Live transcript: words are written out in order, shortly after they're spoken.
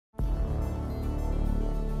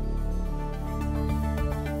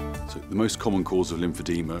The most common cause of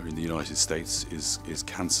lymphedema in the United States is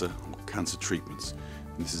cancer or cancer treatments.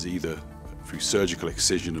 And this is either through surgical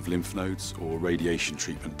excision of lymph nodes or radiation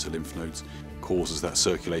treatment to lymph nodes causes that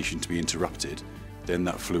circulation to be interrupted. Then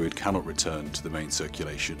that fluid cannot return to the main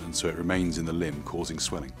circulation, and so it remains in the limb, causing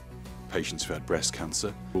swelling. Patients who've had breast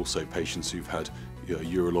cancer, also patients who've had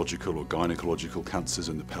urological or gynecological cancers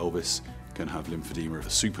in the pelvis can have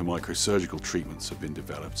lymphedema. Super microsurgical treatments have been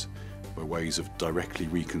developed by ways of directly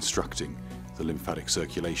reconstructing the lymphatic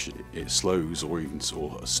circulation. It slows or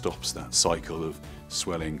stops that cycle of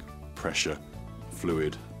swelling, pressure,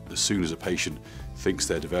 fluid. As soon as a patient thinks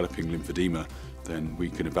they're developing lymphedema, then we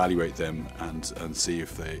can evaluate them and see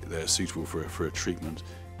if they're suitable for a treatment.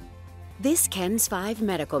 This KENS 5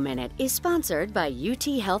 Medical Minute is sponsored by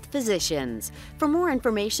UT Health Physicians. For more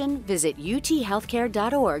information, visit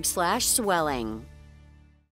uthealthcare.org/swelling.